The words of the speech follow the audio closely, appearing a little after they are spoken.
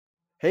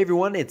Hey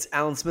everyone, it's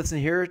Alan Smithson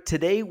here.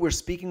 Today we're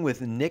speaking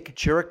with Nick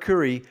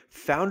Cherukuri,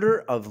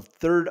 founder of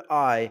Third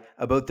Eye,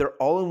 about their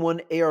all-in-one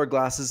AR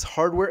glasses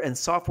hardware and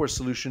software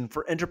solution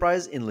for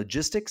enterprise in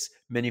logistics,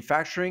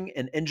 manufacturing,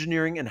 and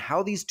engineering, and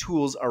how these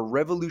tools are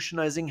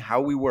revolutionizing how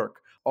we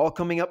work. All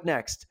coming up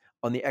next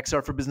on the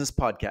XR for Business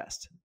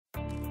podcast.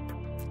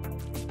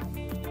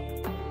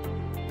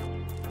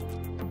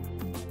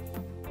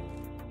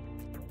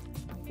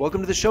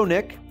 Welcome to the show,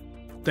 Nick.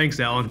 Thanks,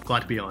 Alan.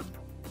 Glad to be on.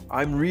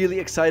 I'm really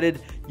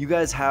excited. You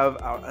guys have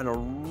a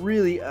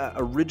really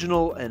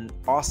original and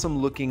awesome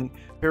looking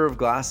pair of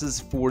glasses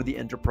for the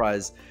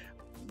enterprise.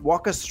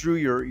 Walk us through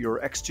your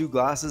X2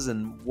 glasses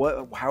and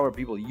how are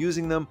people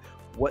using them?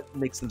 What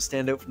makes them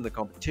stand out from the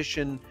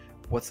competition?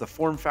 What's the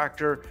form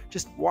factor?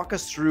 Just walk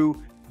us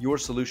through your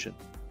solution.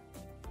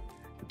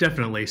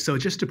 Definitely. So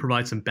just to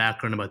provide some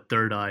background about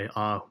Third Eye,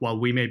 while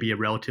we may be a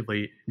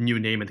relatively new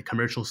name in the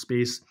commercial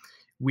space,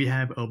 we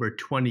have over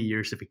 20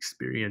 years of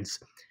experience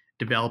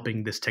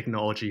developing this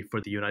technology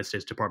for the United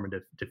States Department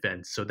of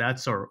Defense. So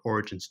that's our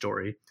origin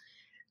story.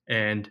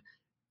 And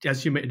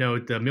as you may know,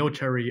 the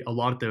military, a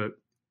lot of the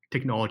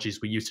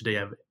technologies we use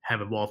today have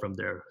evolved from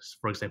there.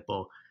 For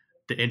example,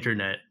 the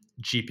internet,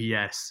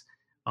 GPS,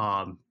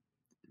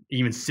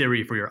 even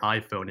Siri for your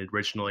iPhone, it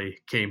originally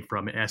came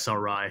from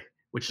SRI,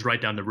 which is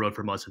right down the road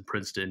from us in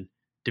Princeton,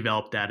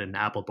 developed that and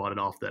Apple bought it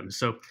off them.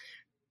 So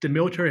the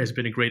military has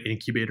been a great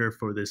incubator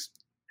for this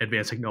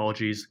advanced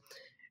technologies,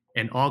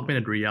 and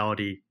augmented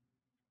reality,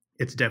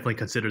 it's definitely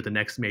considered the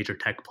next major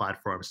tech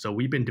platform. So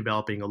we've been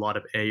developing a lot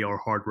of AR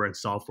hardware and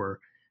software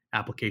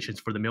applications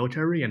for the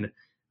military. And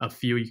a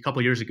couple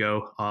of years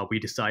ago, we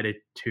decided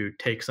to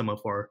take some of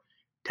our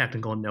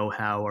technical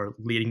know-how, our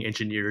leading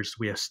engineers.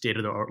 We have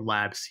state-of-the-art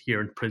labs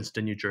here in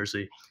Princeton, New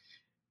Jersey,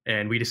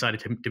 and we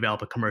decided to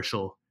develop a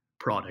commercial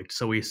product.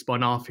 So we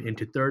spun off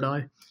into Third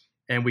Eye,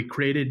 and we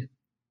created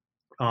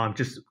earlier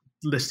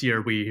this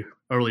year, we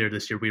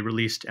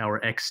released our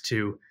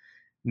X2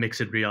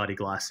 mixed reality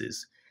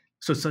glasses.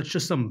 So such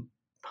just some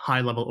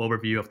high-level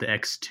overview of the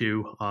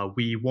X2.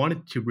 We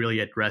wanted to really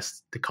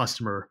address the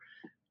customer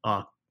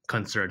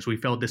concerns. We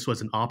felt this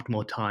was an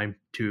optimal time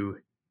to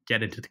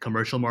get into the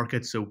commercial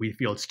market. So we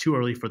feel it's too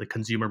early for the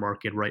consumer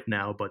market right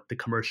now, but the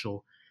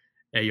commercial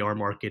AR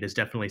market is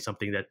definitely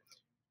something that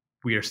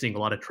we are seeing a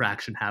lot of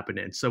traction happen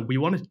in. So we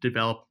wanted to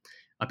develop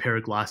a pair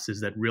of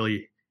glasses that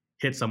really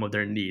hit some of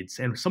their needs.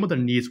 And some of the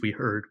needs we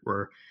heard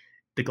were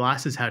the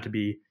glasses had to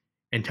be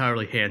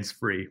entirely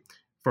hands-free.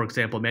 For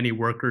example, many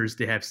workers,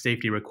 they have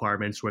safety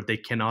requirements where they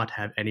cannot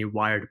have any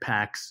wired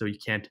packs. So you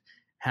can't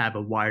have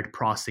a wired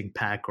processing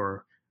pack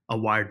or a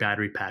wired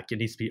battery pack. It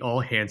needs to be all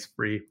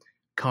hands-free,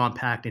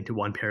 compact into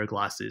one pair of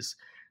glasses.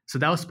 So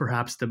that was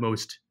perhaps the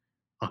most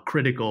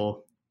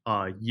critical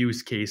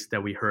use case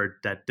that we heard,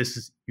 that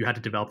you had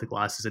to develop the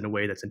glasses in a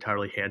way that's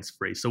entirely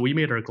hands-free. So we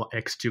made our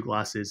X2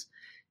 glasses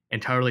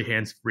entirely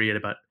hands-free at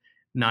about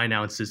 9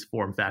 ounces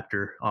form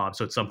factor.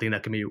 So it's something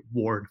that can be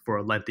worn for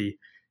a lengthy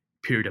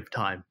period of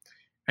time.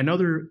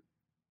 Another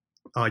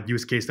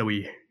use case that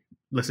we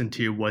listened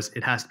to was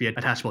it has to be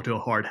attachable to a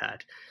hard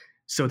hat.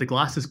 So the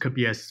glasses could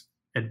be as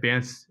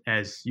advanced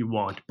as you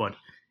want, but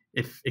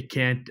if it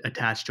can't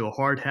attach to a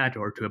hard hat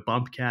or to a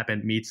bump cap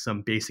and meet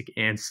some basic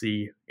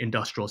ANSI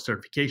industrial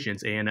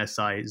certifications,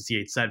 ANSI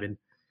Z87,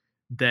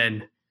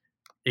 then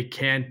it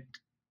can't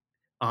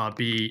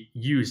be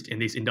used in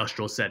these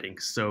industrial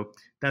settings. So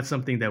that's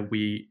something that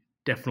we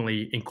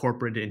definitely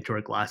incorporated into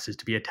our glasses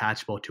to be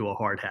attachable to a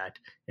hard hat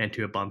and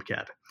to a bump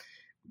cap.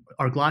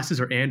 Our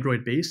glasses are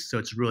Android based, so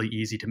it's really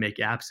easy to make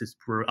apps.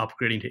 We're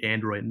upgrading to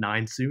Android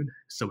 9 soon,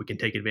 so we can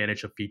take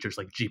advantage of features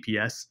like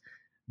GPS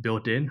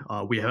built in.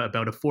 We have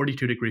about a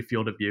 42-degree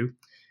field of view.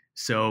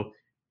 So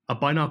a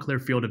binocular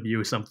field of view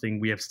is something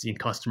we have seen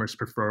customers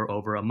prefer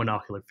over a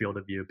monocular field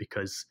of view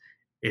because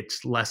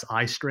it's less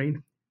eye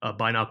strain. A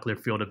binocular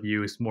field of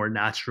view is more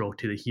natural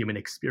to the human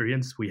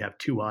experience. We have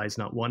two eyes,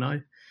 not one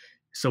eye.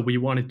 So we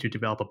wanted to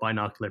develop a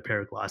binocular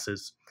pair of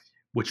glasses,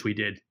 which we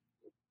did.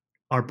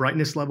 Our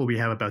brightness level, we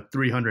have about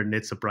 300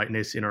 nits of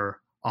brightness in our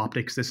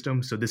optic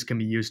system. So this can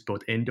be used both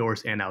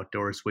indoors and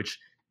outdoors, which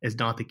is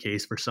not the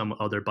case for some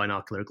other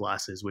binocular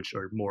glasses, which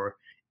are more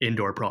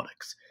indoor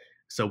products.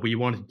 So we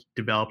want to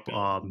develop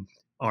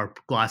our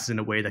glasses in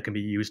a way that can be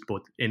used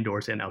both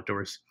indoors and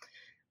outdoors.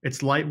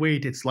 It's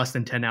lightweight, it's less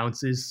than 10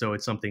 ounces, so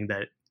it's something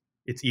that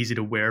it's easy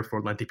to wear for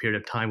a lengthy period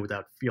of time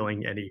without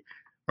feeling any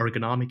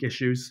ergonomic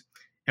issues.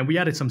 And we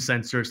added some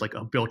sensors like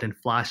a built-in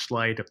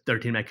flashlight, a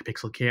 13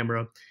 megapixel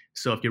camera.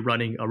 So if you're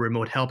running a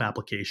remote help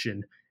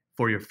application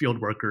for your field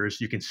workers,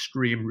 you can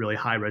stream really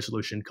high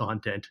resolution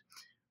content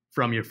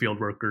from your field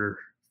worker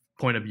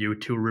point of view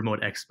to a remote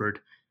expert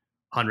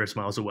hundreds of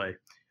miles away.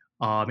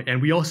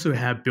 And we also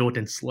have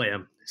built-in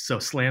SLAM. So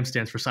SLAM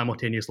stands for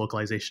simultaneous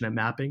localization and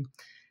mapping.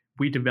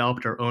 We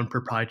developed our own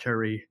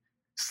proprietary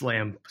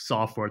SLAM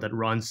software that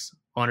runs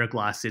on our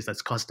glasses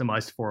that's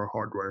customized for our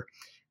hardware.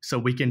 So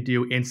we can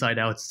do inside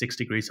out 6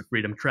 degrees of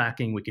freedom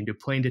tracking. We can do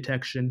plane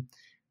detection.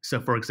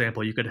 So for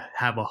example, you could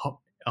have a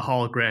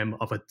hologram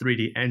of a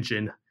 3D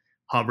engine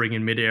hovering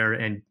in midair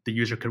and the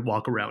user could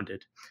walk around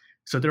it.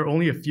 So there are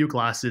only a few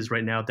glasses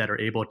right now that are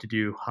able to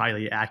do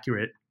highly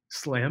accurate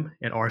SLAM,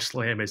 and our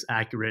SLAM is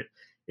accurate.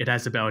 It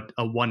has about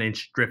a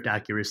 1-inch drift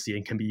accuracy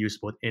and can be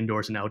used both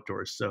indoors and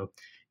outdoors. So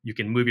you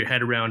can move your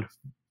head around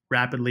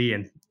rapidly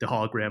and the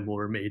hologram will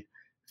remain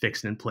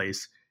fixed in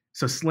place.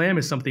 So SLAM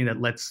is something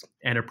that lets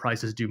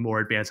enterprises do more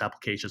advanced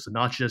applications. So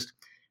not just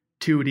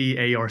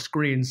 2D AR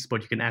screens,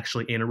 but you can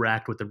actually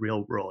interact with the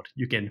real world.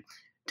 You can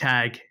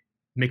tag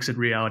mixed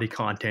reality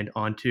content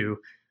onto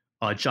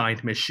a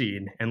giant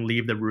machine and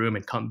leave the room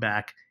and come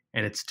back,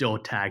 and it's still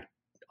tagged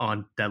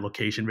on that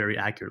location very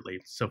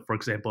accurately. So, for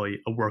example,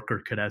 a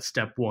worker could have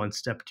step 1,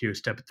 step 2,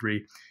 step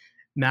 3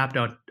 mapped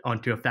out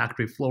onto a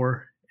factory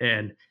floor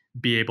and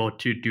be able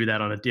to do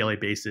that on a daily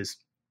basis.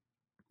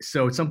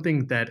 So it's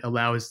something that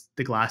allows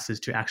the glasses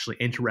to actually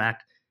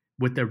interact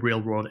with the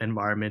real world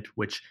environment,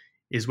 which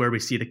is where we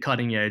see the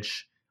cutting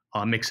edge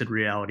mixed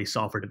reality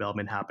software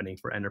development happening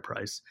for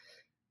enterprise.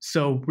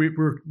 So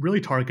we're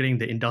really targeting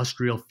the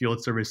industrial,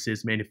 field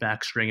services,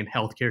 manufacturing, and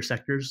healthcare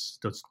sectors.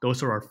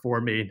 Those are our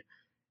 4 main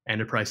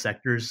enterprise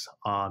sectors.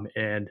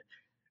 And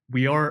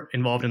we are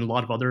involved in a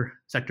lot of other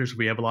sectors.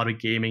 We have a lot of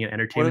gaming and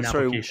entertainment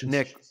applications.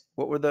 Nick,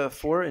 what were the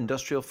 4?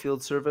 Industrial,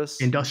 field service?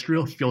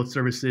 Industrial, field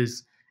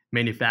services,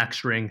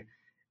 manufacturing,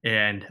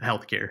 and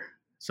healthcare.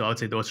 So I would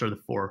say those are the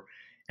 4.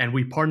 And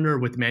we partner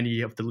with many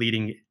of the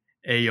leading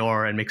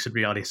AR and mixed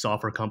reality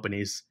software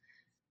companies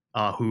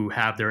who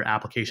have their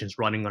applications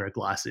running on our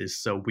glasses.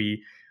 So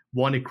we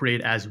want to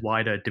create as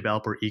wide a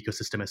developer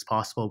ecosystem as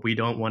possible. We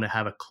don't want to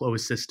have a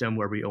closed system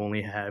where we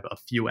only have a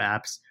few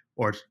apps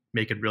or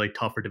make it really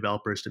tough for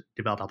developers to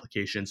develop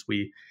applications.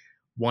 We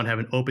want to have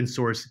an open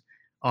source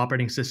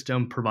operating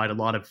system, provide a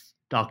lot of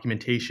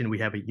documentation. We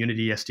have a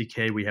Unity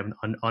SDK. We have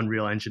an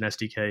Unreal Engine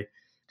SDK.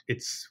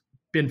 It's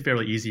been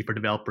fairly easy for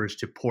developers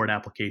to port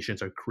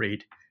applications or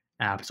create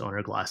apps on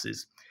our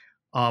glasses.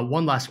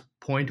 One last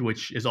point,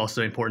 which is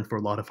also important for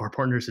a lot of our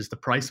partners, is the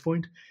price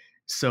point.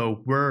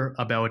 So we're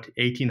about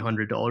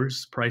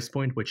 $1,800 price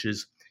point, which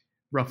is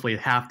roughly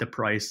half the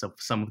price of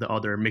some of the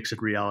other mixed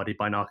reality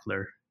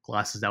binocular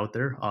glasses out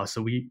there.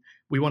 So we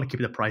want to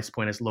keep the price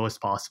point as low as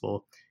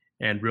possible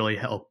and really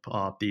help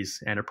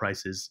these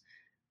enterprises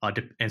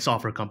and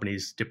software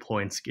companies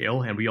deploy and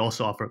scale. And we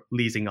also offer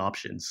leasing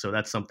options. So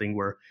that's something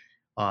where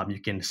you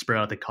can spread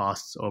out the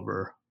costs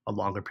over a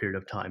longer period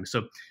of time.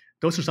 So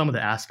those are some of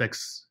the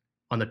aspects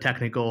on the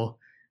technical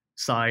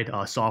side,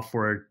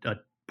 software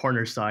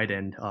partner side,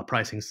 and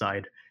pricing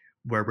side,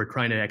 where we're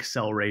trying to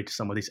accelerate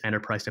some of these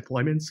enterprise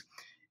deployments.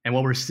 And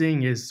what we're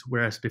seeing is,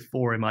 whereas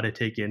before it might have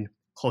taken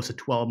close to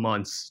 12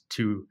 months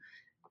to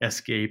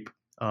escape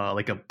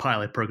like a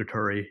pilot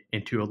purgatory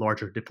into a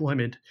larger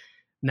deployment,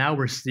 now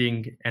we're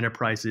seeing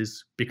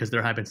enterprises, because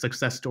there have been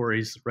success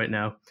stories right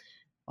now,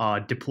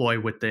 deploy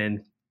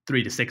within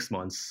 3 to 6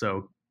 months.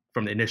 So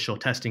from the initial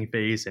testing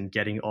phase and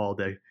getting all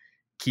the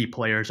key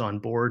players on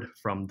board,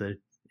 from the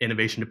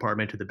innovation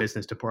department to the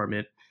business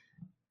department,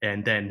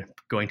 and then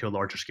going to a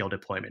larger scale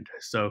deployment.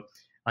 So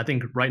I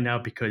think right now,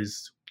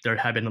 because there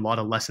have been a lot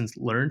of lessons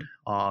learned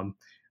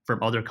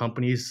from other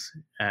companies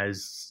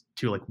as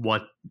to like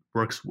what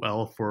works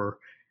well for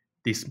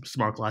these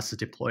smart glasses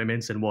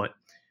deployments and what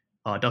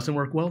doesn't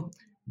work well,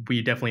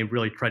 we definitely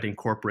really try to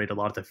incorporate a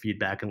lot of the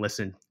feedback and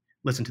listen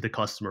to the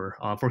customer.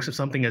 For example,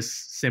 something as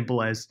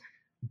simple as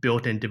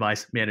built-in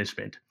device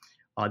management.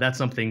 That's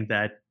something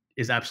that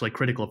is absolutely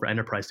critical for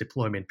enterprise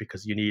deployment,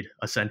 because you need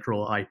a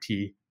central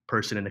IT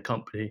person in the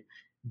company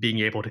being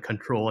able to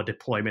control a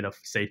deployment of,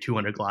 say,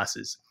 200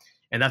 glasses.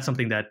 And that's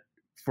something that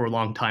for a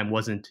long time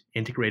wasn't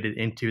integrated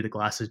into the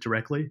glasses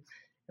directly.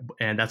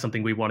 And that's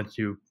something we wanted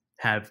to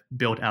have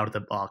built out of the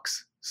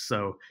box.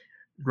 So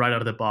right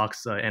out of the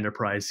box,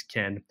 enterprise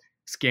can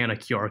scan a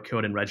QR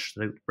code and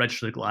register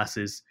the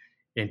glasses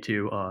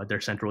into their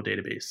central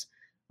database.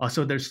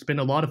 So there's been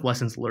a lot of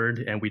lessons learned,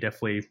 and we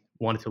definitely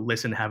wanted to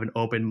listen, have an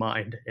open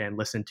mind, and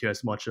listen to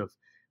as much of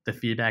the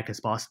feedback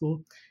as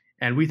possible.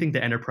 And we think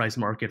the enterprise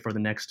market for the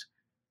next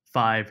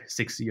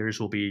 5-6 years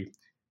will be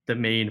the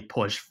main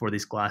push for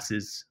these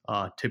glasses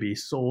to be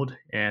sold,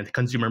 and the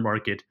consumer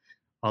market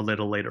a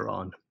little later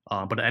on.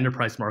 But the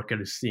enterprise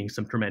market is seeing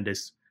some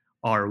tremendous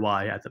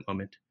ROI at the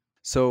moment.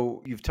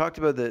 So you've talked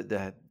about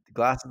the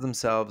glasses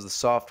themselves, the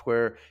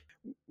software.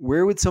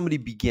 Where would somebody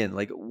begin?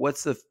 Like,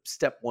 what's the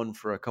step one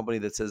for a company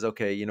that says,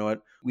 okay, you know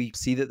what, we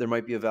see that there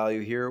might be a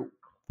value here.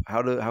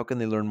 How can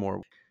they learn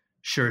more?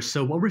 Sure.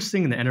 So what we're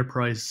seeing in the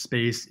enterprise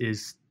space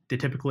is they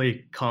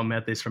typically come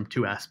at this from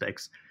 2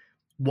 aspects.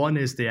 One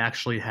is they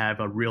actually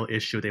have a real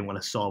issue they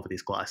want to solve with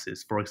these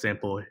glasses. For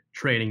example,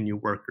 training new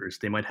workers.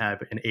 They might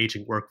have an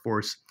aging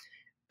workforce.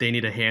 They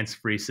need a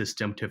hands-free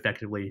system to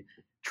effectively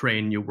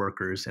train new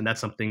workers. And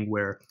that's something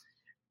where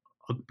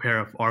a pair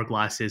of our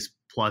glasses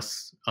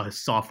plus a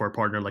software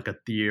partner like a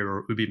Theer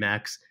or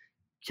Ubimax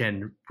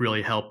can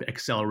really help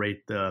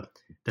accelerate the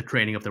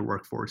training of their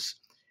workforce.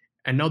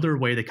 Another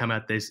way they come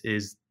at this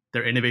is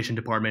their innovation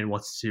department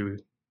wants to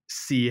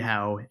see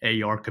how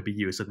AR could be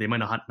used. So they might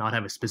not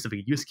have a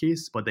specific use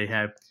case, but they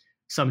have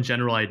some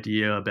general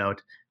idea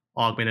about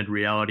augmented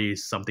reality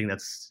is something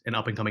that's an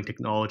up and coming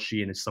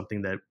technology, and it's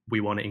something that we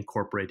want to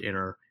incorporate in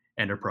our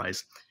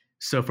enterprise.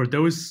 So for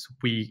those,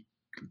 we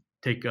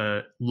take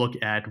a look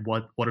at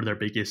what are their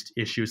biggest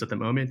issues at the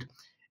moment,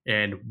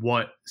 and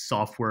what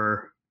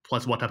software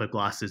plus what type of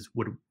glasses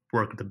would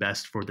work the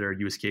best for their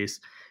use case.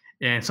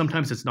 And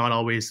sometimes it's not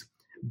always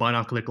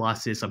binocular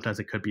glasses. Sometimes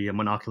it could be a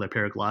monocular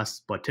pair of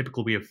glasses. But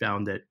typically, we have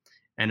found that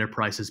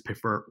enterprises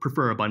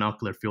prefer a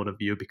binocular field of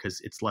view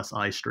because it's less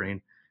eye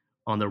strain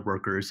on their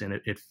workers, and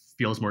it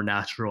feels more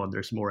natural, and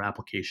there's more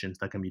applications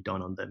that can be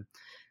done on them.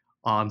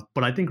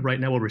 But I think right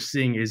now what we're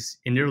seeing is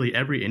in nearly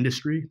every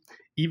industry,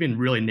 even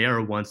really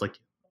narrow ones like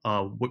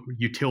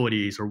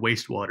utilities or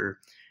wastewater,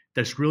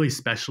 there's really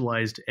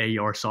specialized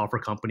AR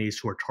software companies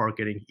who are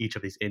targeting each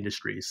of these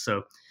industries.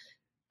 So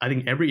I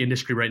think every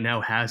industry right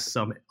now has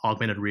some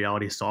augmented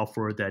reality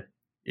software that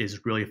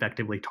is really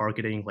effectively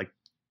targeting like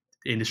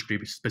industry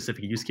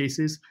specific use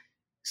cases.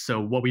 So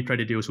what we try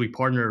to do is we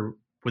partner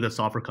with a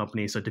software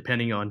company. So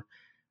depending on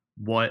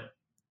what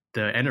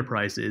the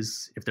enterprise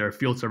is, if they're a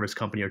field service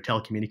company or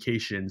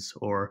telecommunications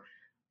or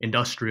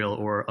industrial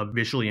or a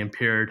visually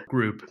impaired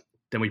group,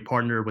 then we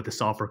partner with a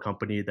software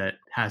company that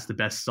has the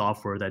best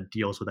software that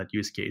deals with that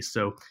use case.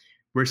 So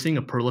we're seeing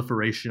a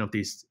proliferation of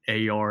these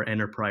AR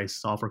enterprise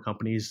software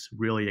companies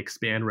really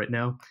expand right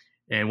now.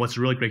 And what's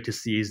really great to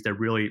see is they're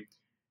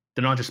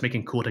not just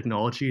making cool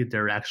technology,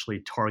 they're actually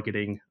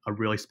targeting a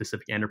really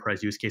specific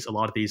enterprise use case. A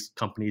lot of these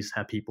companies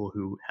have people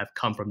who have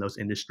come from those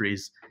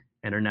industries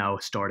and are now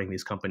starting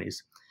these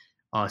companies.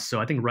 So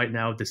I think right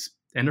now this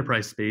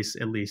enterprise space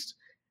at least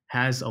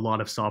has a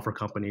lot of software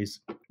companies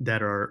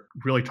that are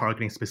really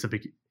targeting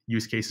specific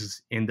use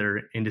cases in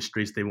their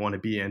industries they want to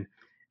be in.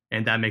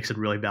 And that makes it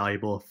really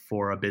valuable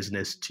for a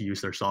business to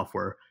use their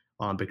software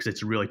because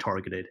it's really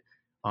targeted.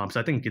 So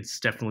I think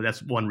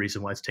that's one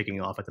reason why it's taking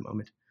off at the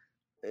moment.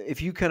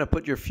 If you kind of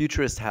put your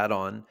futurist hat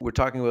on, we're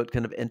talking about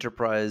kind of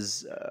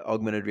enterprise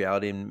augmented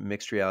reality and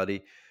mixed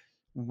reality.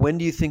 When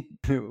do you think,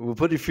 we'll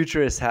put your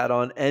futurist hat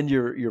on and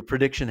your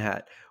prediction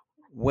hat,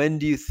 when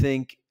do you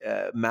think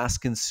mass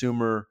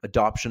consumer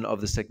adoption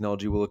of this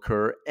technology will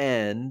occur?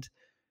 And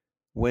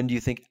when do you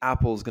think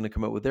Apple is going to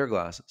come out with their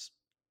glasses?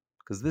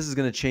 Because this is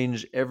going to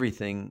change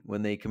everything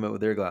when they come out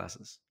with their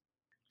glasses.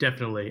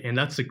 Definitely. And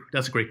that's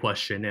a great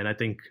question. And I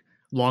think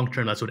long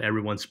term, that's what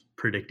everyone's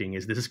predicting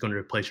is this is going to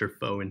replace your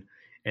phone.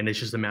 And it's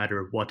just a matter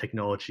of what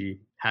technology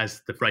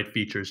has the right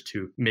features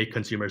to make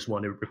consumers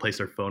want to replace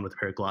their phone with a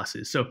pair of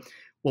glasses. So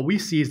what we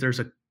see is there's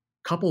a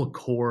couple of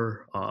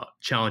core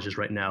challenges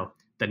right now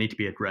that need to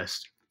be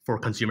addressed for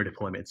consumer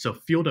deployment. So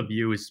field of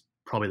view is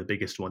probably the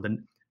biggest one. The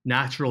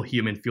natural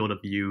human field of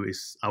view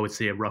is, I would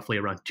say, roughly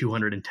around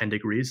 210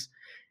 degrees.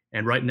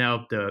 And right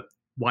now, the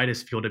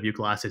widest field of view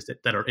glasses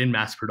that are in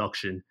mass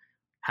production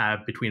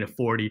have between a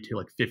 40 to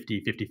like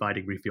 50, 55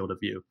 degree field of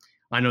view.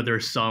 I know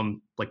there's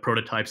some like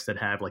prototypes that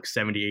have like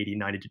 70, 80,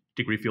 90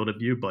 degree field of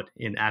view, but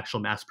in actual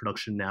mass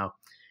production now,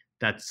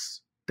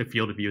 that's the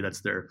field of view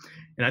that's there.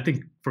 And I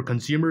think for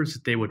consumers,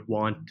 they would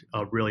want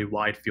a really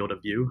wide field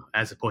of view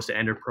as opposed to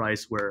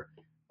enterprise where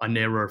a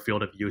narrower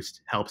field of view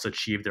helps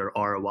achieve their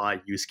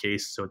ROI use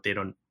case. So they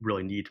don't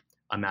really need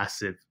a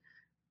massive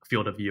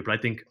field of view. But I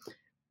think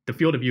the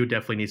field of view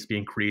definitely needs to be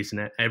increased.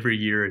 And every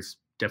year is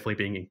definitely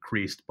being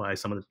increased by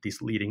some of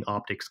these leading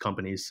optics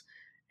companies.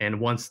 And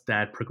once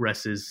that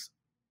progresses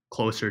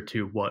closer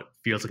to what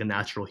feels like a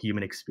natural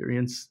human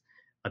experience,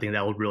 I think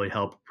that will really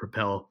help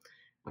propel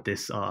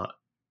this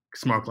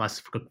smart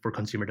glasses for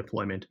consumer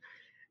deployment.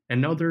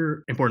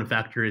 Another important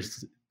factor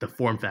is the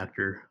form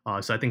factor.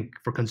 So I think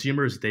for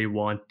consumers, they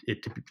want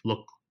it to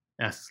look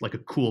as like a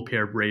cool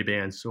pair of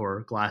Ray-Bans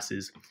or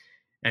glasses.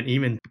 And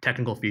even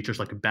technical features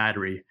like a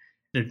battery,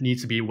 there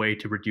needs to be a way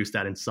to reduce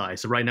that in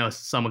size. So right now,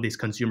 some of these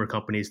consumer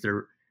companies,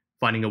 they're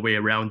finding a way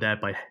around that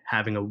by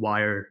having a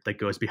wire that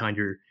goes behind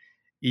your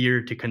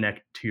ear to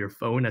connect to your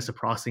phone as a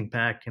processing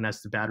pack and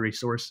as the battery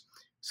source.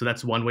 So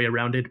that's one way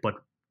around it. But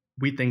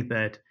we think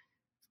that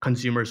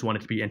consumers want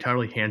it to be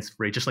entirely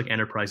hands-free, just like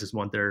enterprises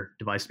want their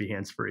device to be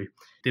hands-free.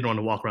 They don't want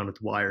to walk around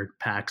with wired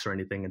packs or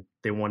anything, and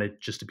they want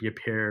it just to be a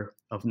pair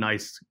of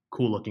nice,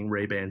 cool-looking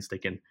Ray-Bans they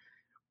can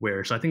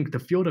wear. So I think the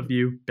field of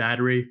view,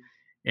 battery,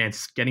 and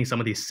getting some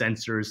of these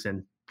sensors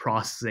and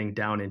processing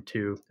down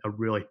into a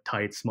really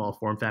tight, small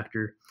form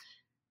factor,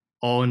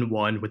 all in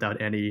one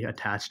without any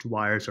attached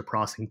wires or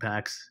processing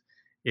packs,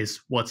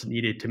 is what's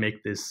needed to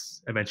make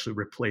this eventually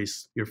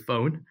replace your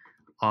phone.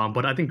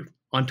 But I think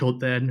until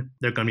then,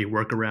 there are going to be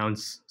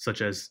workarounds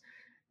such as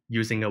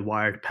using a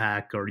wired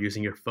pack or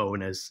using your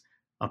phone as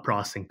a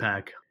processing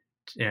pack.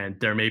 And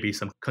there may be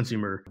some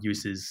consumer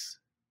uses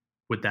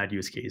with that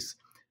use case.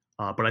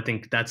 But I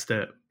think that's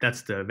the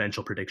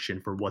eventual prediction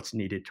for what's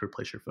needed to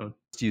replace your phone.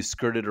 You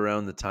skirted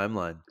around the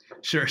timeline.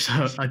 Sure. So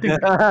I think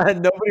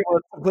nobody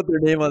wants to put their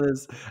name on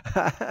this.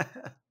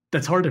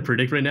 That's hard to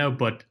predict right now.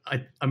 But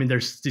I mean,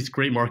 there's these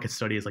great market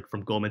studies like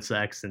from Goldman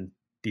Sachs and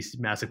these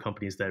massive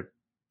companies that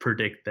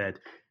predict that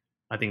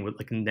I think with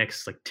like the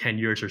next like 10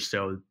 years or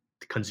so,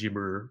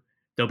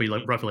 there'll be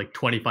like roughly like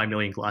 25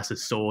 million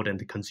glasses sold, and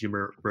the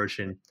consumer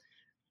version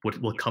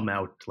will come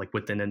out like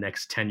within the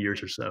next 10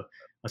 years or so.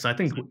 So I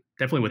think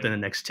definitely within the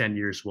next 10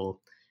 years,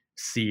 we'll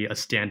see a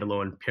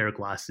standalone pair of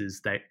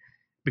glasses that,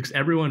 because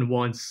everyone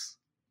wants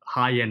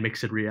high-end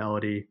mixed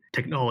reality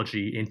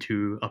technology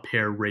into a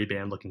pair of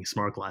Ray-Ban looking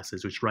smart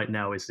glasses, which right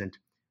now isn't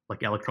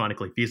like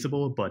electronically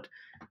feasible, but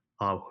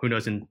who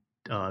knows, in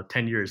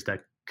 10 years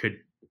that could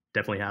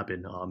definitely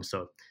happen.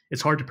 So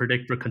it's hard to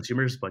predict for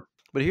consumers, but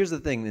here's the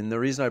thing, and the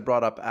reason I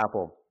brought up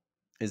Apple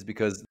is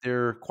because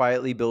they're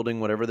quietly building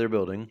whatever they're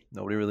building.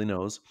 Nobody really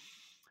knows.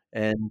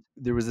 And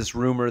there was this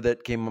rumor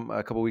that came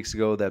a couple weeks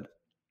ago that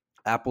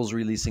Apple's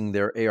releasing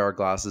their AR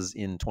glasses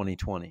in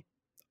 2020.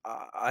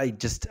 I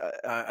just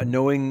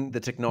knowing the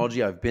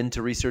technology, I've been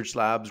to research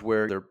labs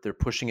where they're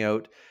pushing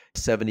out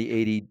 70,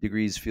 80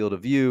 degrees field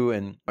of view,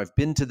 and I've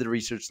been to the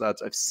research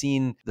labs. I've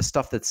seen the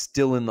stuff that's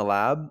still in the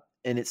lab,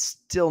 and it's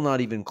still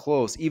not even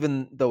close.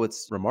 Even though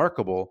it's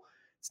remarkable,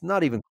 it's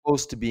not even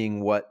close to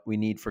being what we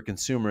need for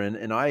consumer.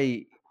 And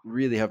I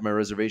really have my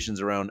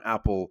reservations around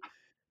Apple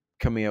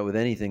coming out with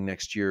anything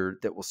next year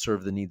that will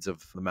serve the needs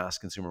of the mass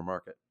consumer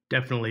market.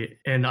 definitely.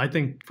 And I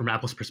think from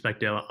Apple's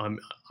perspective, I'm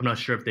not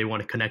sure if they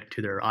want to connect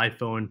to their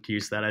iPhone to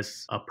use that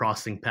as a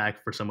processing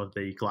pack for some of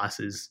the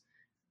glasses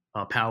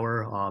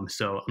power.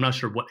 So I'm not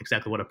sure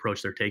exactly what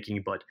approach they're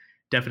taking, but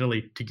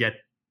definitely to get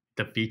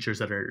the features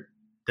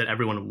that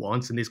everyone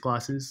wants in these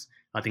glasses,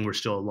 I think we're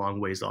still a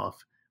long ways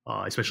off,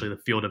 especially the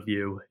field of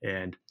view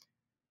and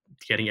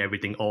getting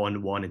everything all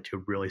in one into a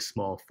really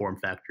small form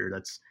factor.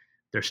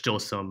 There's still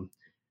some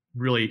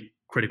really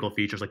critical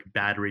features like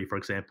battery, for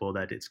example,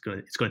 that it's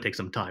going to take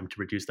some time to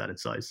reduce that in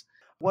size.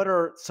 What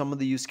are some of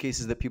the use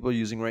cases that people are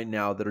using right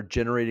now that are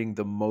generating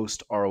the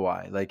most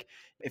ROI? Like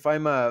if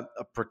I'm a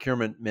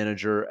procurement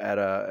manager at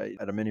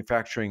a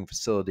manufacturing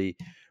facility,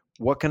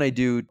 what can I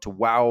do to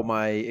wow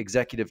my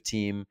executive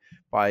team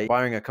by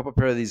buying a couple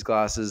pair of these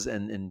glasses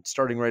and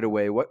starting right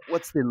away?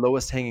 What's the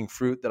lowest hanging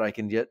fruit that I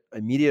can get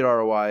immediate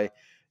ROI?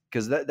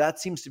 Because that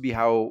seems to be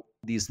how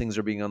these things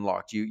are being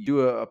unlocked. You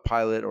do a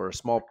pilot or a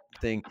small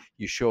thing,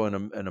 you show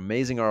an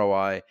amazing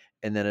ROI,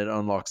 and then it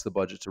unlocks the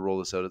budget to roll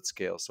this out at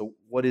scale. So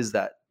what is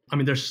that? I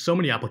mean, there's so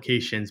many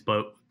applications,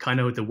 but kind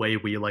of the way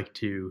we like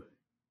to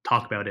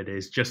talk about it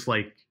is just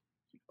like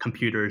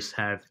computers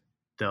have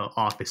the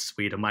Office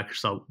suite of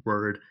Microsoft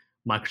Word,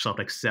 Microsoft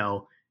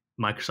Excel,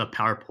 Microsoft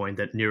PowerPoint,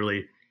 that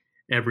nearly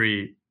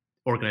every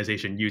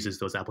organization uses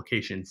those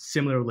applications.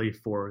 Similarly,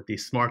 for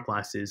these smart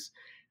glasses,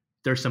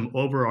 there's some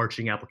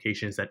overarching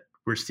applications that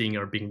we're seeing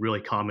are being really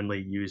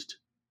commonly used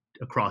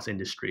across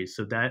industries.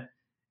 So that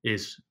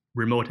is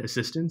remote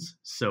assistance.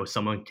 So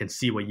someone can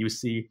see what you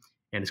see,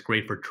 and it's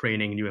great for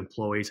training new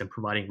employees and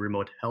providing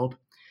remote help.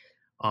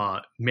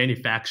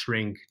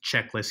 Manufacturing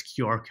checklist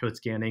QR code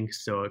scanning.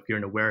 So if you're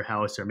in a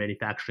warehouse or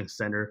manufacturing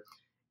center,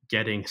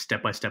 getting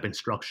step-by-step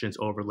instructions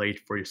overlaid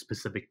for your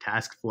specific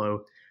task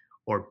flow,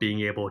 or being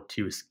able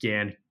to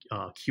scan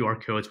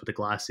QR codes with the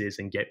glasses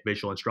and get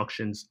visual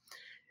instructions.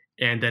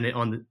 And then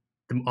on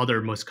the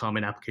other most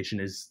common application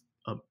is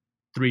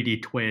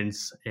 3D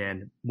twins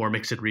and more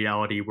mixed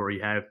reality, where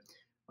you have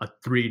a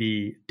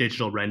 3D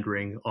digital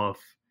rendering of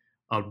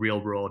a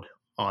real world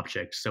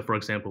object. So for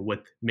example, with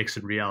mixed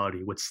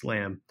reality, with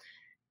SLAM,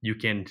 you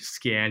can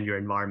scan your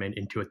environment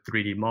into a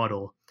 3D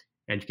model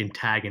and you can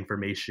tag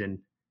information,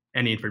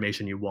 any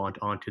information you want,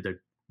 onto the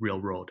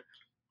real world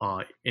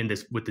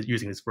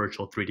using this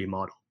virtual 3D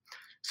model.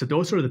 So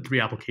those are the three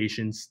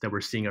applications that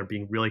we're seeing are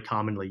being really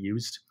commonly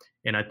used.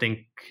 And I think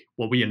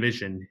what we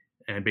envision,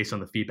 and based on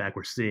the feedback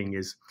we're seeing,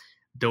 is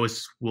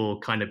those will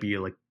kind of be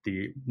like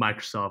the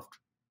Microsoft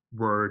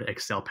Word,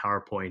 Excel,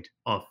 PowerPoint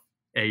of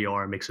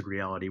AR mixed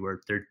reality,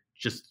 where they're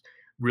just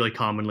really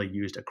commonly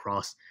used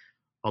across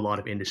a lot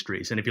of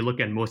industries. And if you look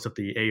at most of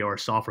the AR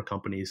software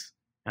companies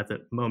at the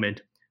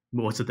moment,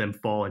 most of them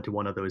fall into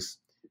one of those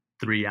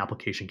three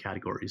application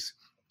categories.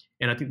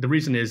 And I think the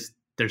reason is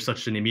there's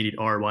such an immediate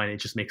ROI, and it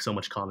just makes so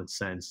much common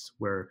sense,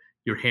 where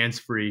you're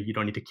hands-free. You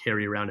don't need to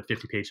carry around a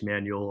 50-page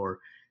manual or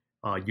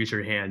use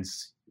your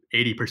hands.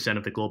 80%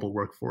 of the global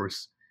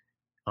workforce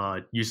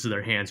uses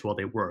their hands while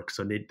they work.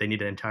 So they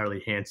need an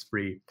entirely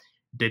hands-free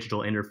digital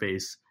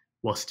interface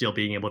while still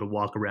being able to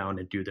walk around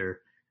and do their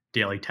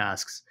daily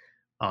tasks.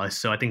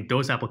 So I think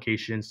those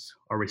applications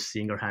we're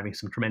seeing are having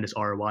some tremendous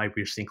ROI.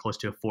 We're seeing close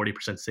to a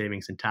 40%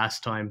 savings in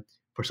task time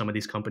for some of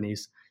these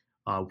companies,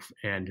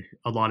 and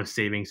a lot of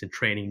savings in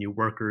training new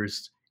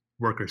workers,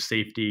 worker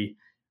safety,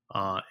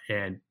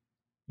 and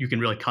you can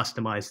really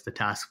customize the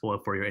task flow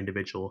for your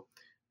individual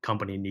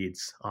company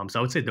needs. So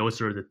I would say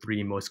those are the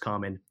three most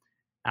common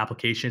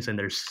applications, and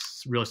there's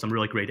really some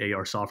really great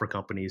AR software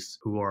companies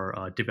who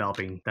are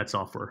developing that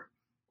software.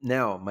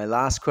 Now, my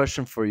last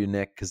question for you,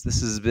 Nick, because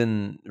this has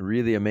been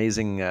really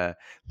amazing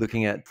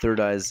looking at Third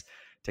Eye's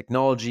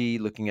technology,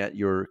 looking at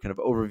your kind of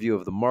overview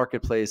of the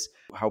marketplace,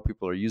 how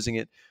people are using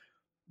it.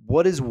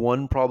 What is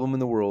one problem in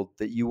the world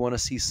that you want to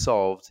see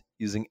solved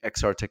using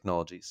XR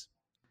technologies?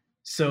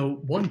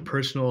 So one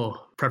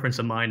personal preference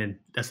of mine, and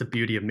that's the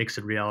beauty of mixed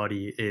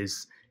reality,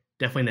 is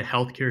definitely in the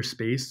healthcare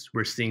space.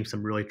 We're seeing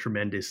some really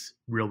tremendous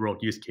real world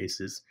use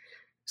cases.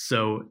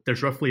 So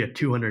there's roughly a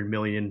 200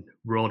 million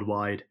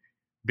worldwide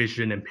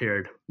vision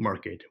impaired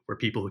market where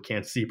people who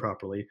can't see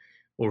properly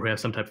or who have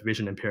some type of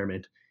vision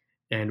impairment.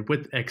 And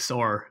with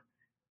XR,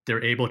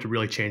 they're able to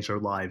really change their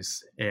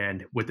lives.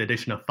 And with the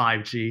addition of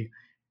 5G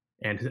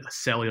and a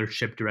cellular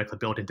chip directly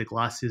built into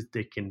glasses,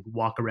 they can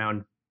walk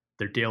around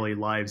their daily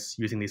lives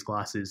using these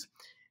glasses.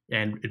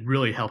 And it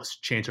really helps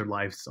change their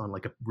lives on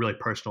like a really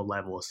personal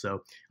level.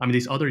 So, I mean,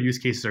 these other use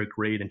cases are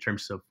great in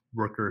terms of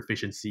worker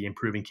efficiency,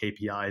 improving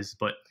KPIs,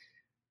 but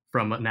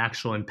from an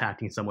actual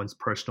impacting someone's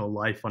personal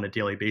life on a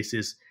daily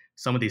basis,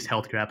 some of these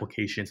healthcare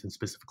applications and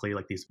specifically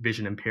like these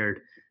vision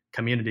impaired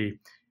community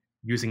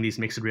using these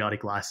mixed reality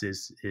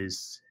glasses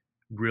is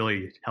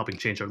really helping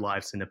change their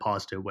lives in a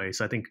positive way.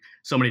 So I think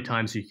so many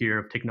times you hear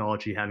of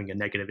technology having a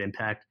negative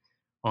impact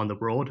on the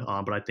world,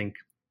 but I think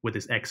with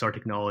this XR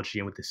technology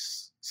and with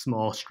this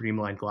small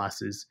streamlined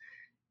glasses,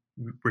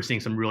 we're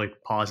seeing some really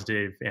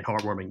positive and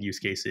heartwarming use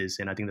cases.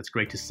 And I think that's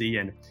great to see.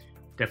 And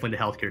definitely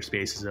the healthcare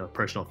space is a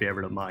personal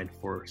favorite of mine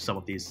for some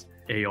of these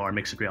AR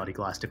mixed reality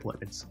glass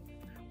deployments.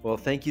 Well,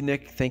 thank you,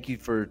 Nick. Thank you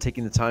for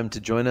taking the time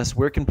to join us.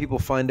 Where can people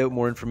find out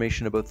more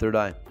information about Third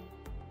Eye?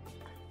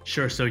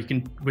 Sure. So you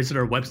can visit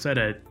our website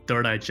at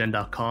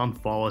thirdeyegen.com,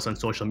 follow us on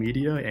social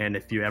media. And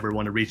if you ever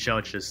want to reach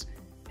out, just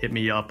hit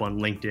me up on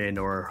LinkedIn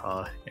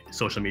or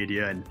social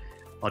media, and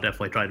I'll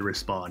definitely try to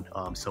respond.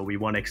 So we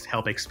want to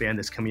help expand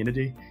this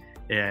community,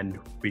 and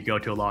we go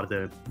to a lot of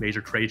the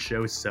major trade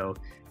shows. So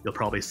you'll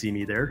probably see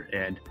me there,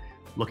 and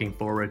looking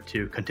forward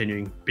to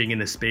continuing being in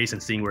this space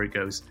and seeing where it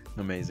goes.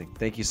 Amazing.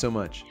 Thank you so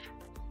much.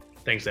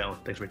 Thanks, Alan.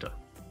 Thanks for your time.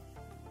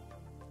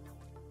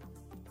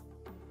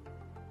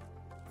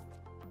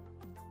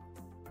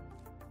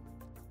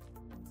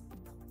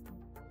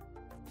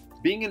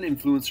 Being an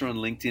influencer on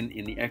LinkedIn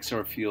in the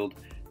XR field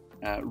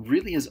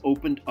really has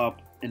opened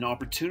up an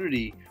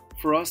opportunity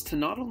for us to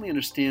not only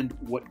understand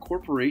what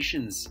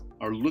corporations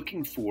are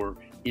looking for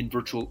in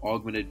virtual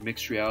augmented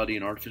mixed reality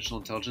and artificial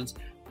intelligence,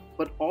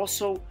 but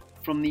also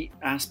from the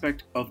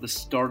aspect of the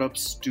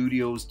startups,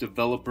 studios,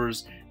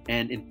 developers,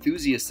 and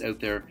enthusiasts out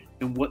there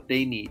and what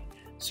they need.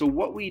 So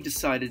what we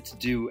decided to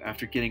do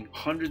after getting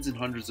hundreds and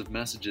hundreds of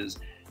messages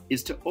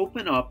is to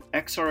open up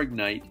XR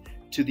Ignite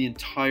to the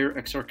entire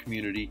XR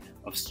community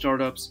of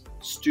startups,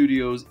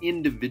 studios,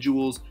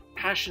 individuals,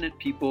 passionate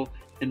people,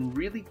 and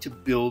really to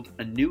build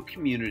a new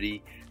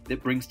community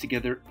that brings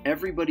together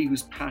everybody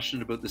who's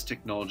passionate about this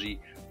technology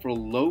for a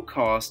low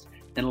cost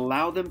and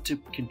allow them to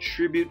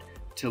contribute,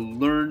 to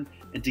learn,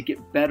 and to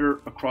get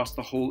better across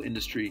the whole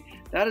industry.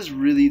 That is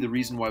really the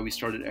reason why we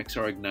started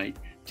XR Ignite,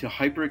 to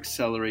hyper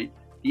accelerate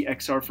the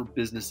XR for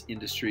business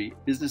industry,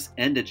 business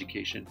and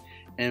education.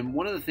 And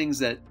one of the things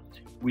that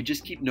we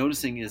just keep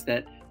noticing is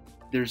that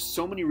there's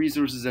so many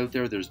resources out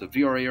there. There's the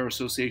VR/AR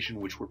Association,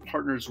 which we're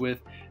partners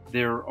with.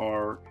 There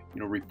are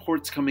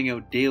reports coming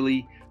out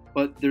daily,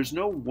 but there's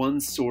no one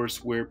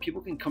source where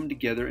people can come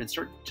together and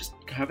start just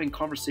having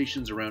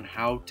conversations around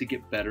how to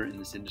get better in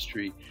this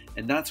industry.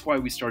 And that's why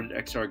we started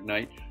XR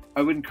Ignite.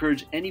 I would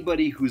encourage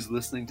anybody who's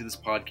listening to this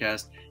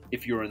podcast,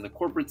 if you're in the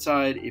corporate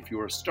side, if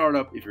you're a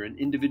startup, if you're an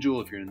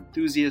individual, if you're an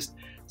enthusiast,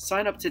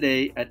 sign up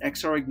today at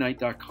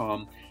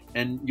xrignite.com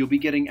and you'll be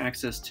getting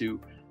access to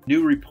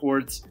new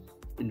reports,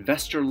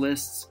 investor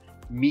lists,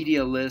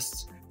 media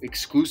lists,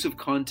 exclusive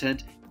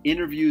content,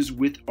 interviews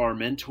with our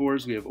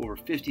mentors. We have over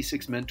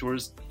 56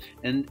 mentors.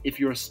 And if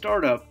you're a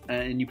startup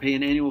and you pay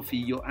an annual fee,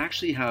 you'll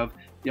actually have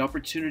the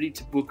opportunity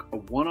to book a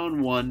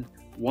one-on-one,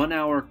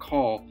 1-hour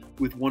call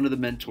with one of the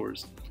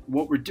mentors.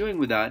 What we're doing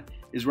with that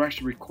is we're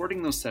actually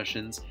recording those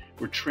sessions,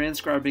 we're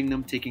transcribing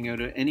them, taking out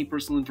any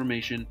personal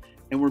information,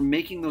 and we're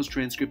making those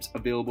transcripts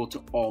available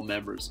to all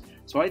members.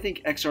 So I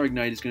think XR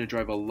Ignite is going to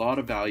drive a lot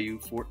of value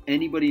for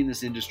anybody in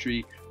this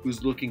industry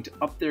who's looking to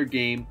up their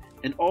game,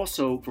 and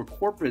also for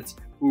corporates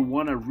who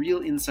want a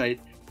real insight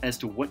as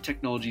to what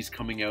technology is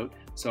coming out.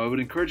 So I would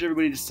encourage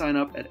everybody to sign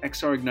up at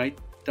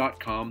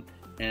xrignite.com,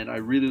 and I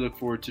really look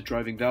forward to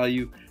driving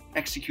value,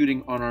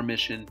 executing on our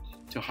mission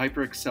to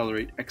hyper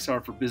accelerate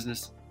XR for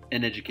business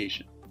and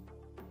education.